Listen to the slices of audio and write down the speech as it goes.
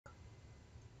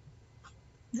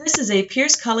This is a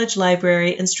Pierce College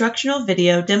Library instructional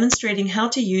video demonstrating how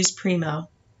to use Primo.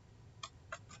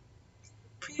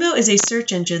 Primo is a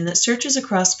search engine that searches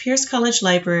across Pierce College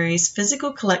Library's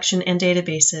physical collection and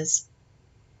databases.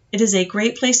 It is a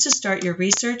great place to start your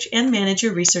research and manage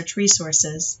your research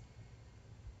resources.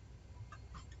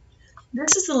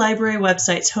 This is the library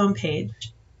website's homepage.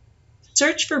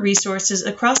 Search for resources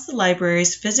across the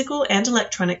library's physical and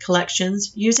electronic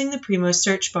collections using the Primo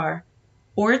search bar,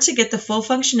 or to get the full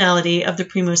functionality of the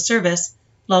Primo service,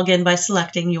 log in by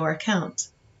selecting your account.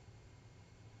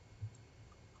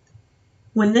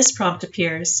 When this prompt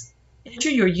appears, enter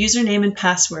your username and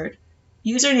password.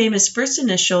 Username is first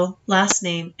initial, last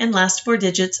name, and last 4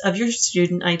 digits of your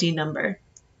student ID number.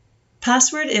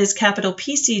 Password is capital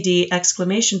PCD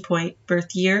exclamation point,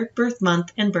 birth year, birth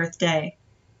month, and birthday.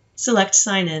 Select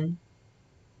Sign In.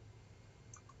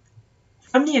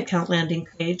 From the account landing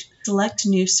page, select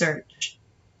New Search.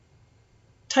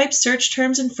 Type search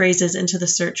terms and phrases into the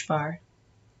search bar.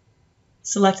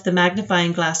 Select the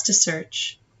magnifying glass to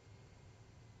search.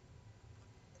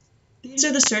 These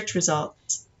are the search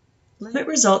results. Limit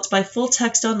results by full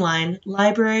text online,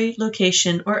 library,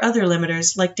 location, or other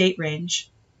limiters like date range.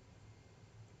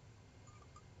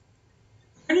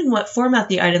 Learn in what format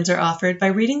the items are offered by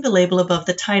reading the label above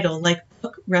the title, like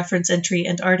book, reference entry,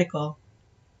 and article.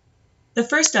 The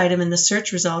first item in the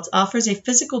search results offers a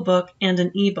physical book and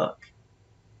an e-book.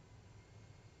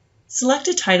 Select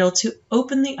a title to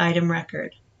open the item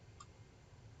record.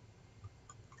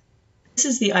 This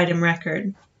is the item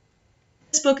record.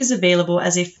 This book is available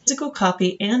as a physical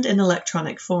copy and in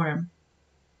electronic form.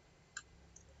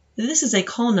 This is a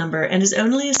call number and is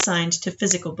only assigned to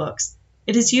physical books.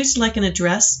 It is used like an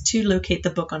address to locate the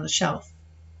book on the shelf.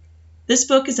 This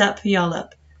book is at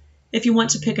Puyallup. If you want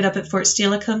to pick it up at Fort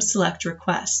Steilacoom, select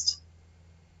Request.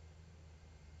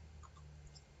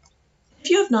 If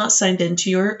you have not signed in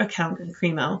to your account in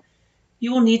Primo,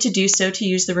 you will need to do so to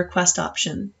use the Request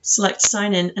option. Select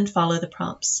Sign In and follow the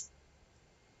prompts.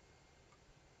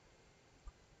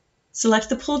 Select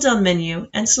the pull-down menu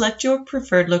and select your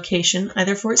preferred location,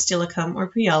 either Fort Steilacoom or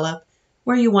Puyallup,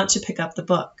 where you want to pick up the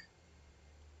book.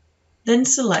 Then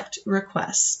select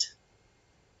Request.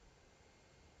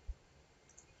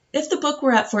 If the book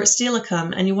were at Fort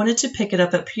Steilacoom and you wanted to pick it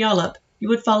up at Puyallup, you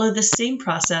would follow the same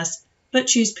process, but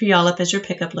choose Puyallup as your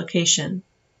pickup location.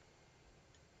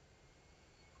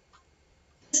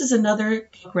 This is another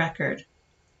book record.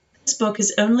 This book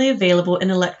is only available in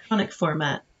electronic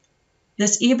format.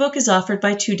 This ebook is offered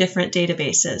by 2 different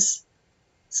databases.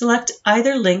 Select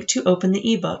either link to open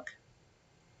the ebook.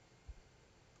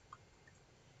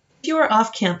 If you are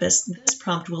off campus, this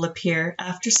prompt will appear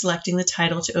after selecting the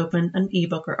title to open an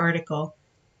ebook or article.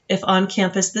 If on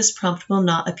campus, this prompt will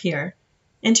not appear.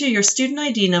 Enter your student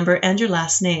ID number and your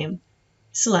last name.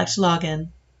 Select Login.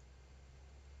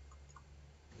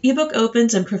 The ebook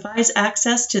opens and provides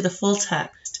access to the full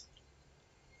text.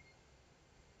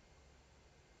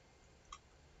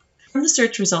 From the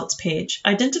search results page,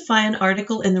 identify an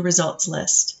article in the results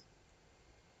list.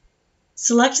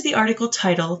 Select the article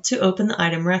title to open the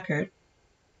item record.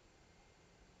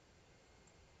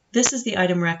 This is the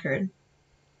item record.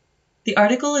 The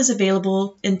article is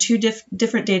available in 2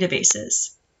 different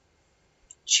databases.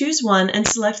 Choose one and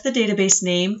select the database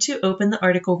name to open the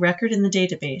article record in the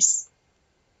database.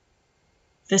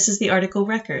 This is the article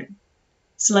record.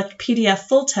 Select PDF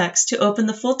full text to open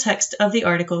the full text of the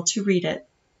article to read it.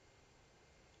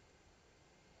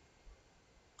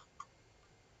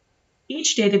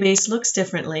 Each database looks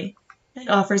differently and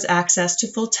offers access to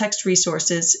full text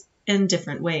resources in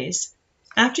different ways.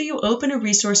 After you open a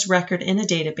resource record in a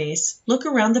database, look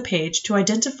around the page to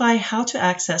identify how to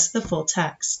access the full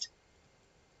text.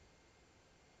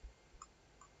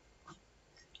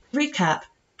 Recap: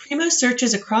 Primo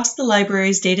searches across the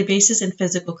library's databases and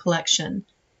physical collection.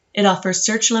 It offers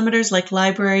search limiters like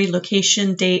library,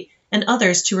 location, date, and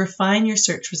others to refine your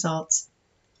search results.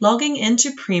 Logging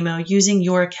into Primo using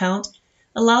your account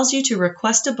allows you to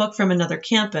request a book from another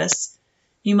campus.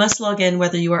 You must log in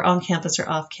whether you are on campus or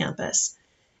off campus.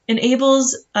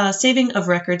 Enables saving of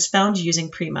records found using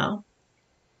Primo.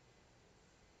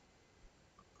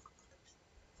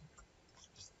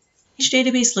 Each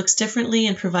database looks differently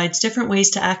and provides different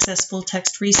ways to access full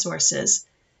text resources.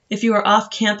 If you are off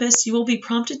campus, you will be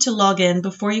prompted to log in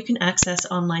before you can access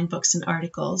online books and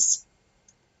articles.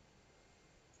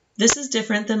 This is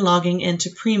different than logging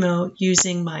into Primo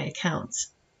using My Account.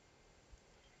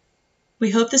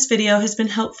 We hope this video has been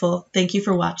helpful. Thank you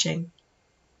for watching.